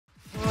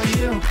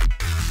you.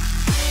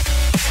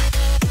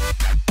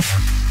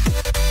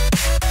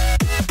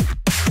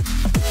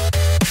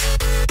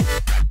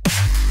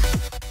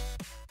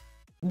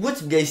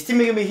 What's up guys,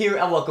 Timmygammer here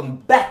and welcome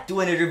back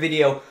to another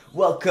video.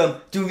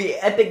 Welcome to the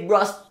Epic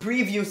Boss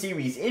preview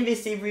series. In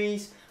this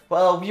series,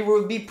 well, we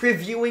will be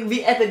previewing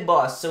the Epic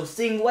Boss. So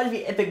seeing what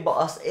the Epic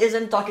Boss is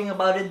and talking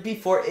about it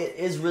before it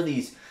is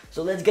released.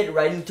 So let's get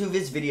right into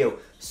this video.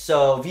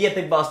 So the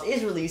Epic Boss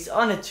is released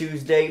on a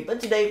Tuesday,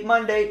 but today,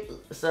 Monday,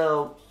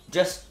 so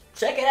just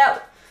check it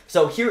out.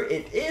 So here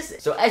it is.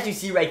 So as you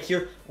see right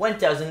here,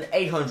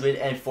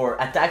 1,804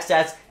 attack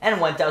stats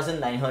and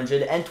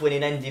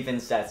 1,929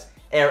 defense stats.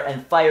 Air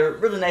and fire,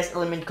 really nice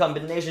element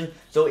combination.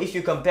 So if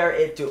you compare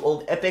it to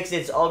old epics,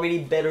 it's already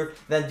better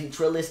than the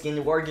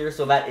Triliskin Wargear,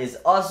 so that is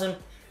awesome.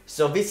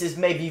 So this is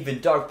maybe the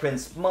Dark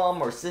Prince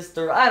mom or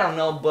sister, I don't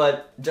know,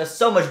 but just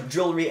so much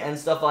jewelry and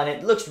stuff on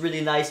it. Looks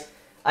really nice.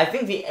 I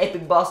think the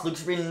Epic Boss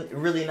looks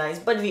really nice,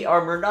 but the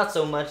armor not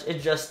so much.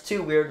 It's just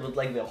too weird with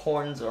like the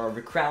horns or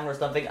the crown or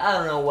something, I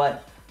don't know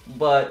what,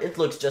 but it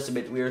looks just a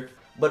bit weird.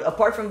 But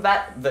apart from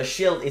that, the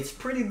shield, it's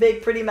pretty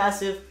big, pretty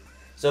massive.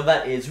 So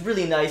that is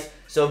really nice.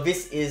 So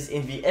this is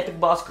in the Epic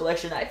Boss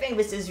collection. I think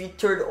this is the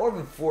third or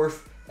the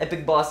fourth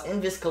Epic Boss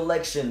in this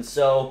collection.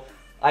 So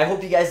I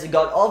hope you guys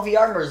got all the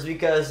armors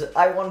because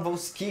I want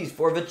those keys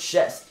for the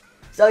chest.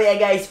 So yeah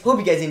guys, hope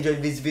you guys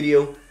enjoyed this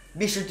video.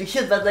 Be sure to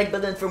hit that like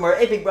button for more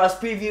Epic Boss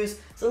previews.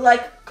 So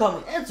like,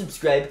 comment and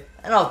subscribe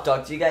and I'll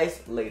talk to you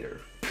guys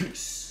later.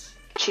 Peace.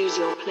 Choose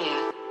your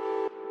player.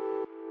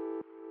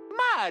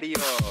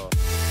 Mario.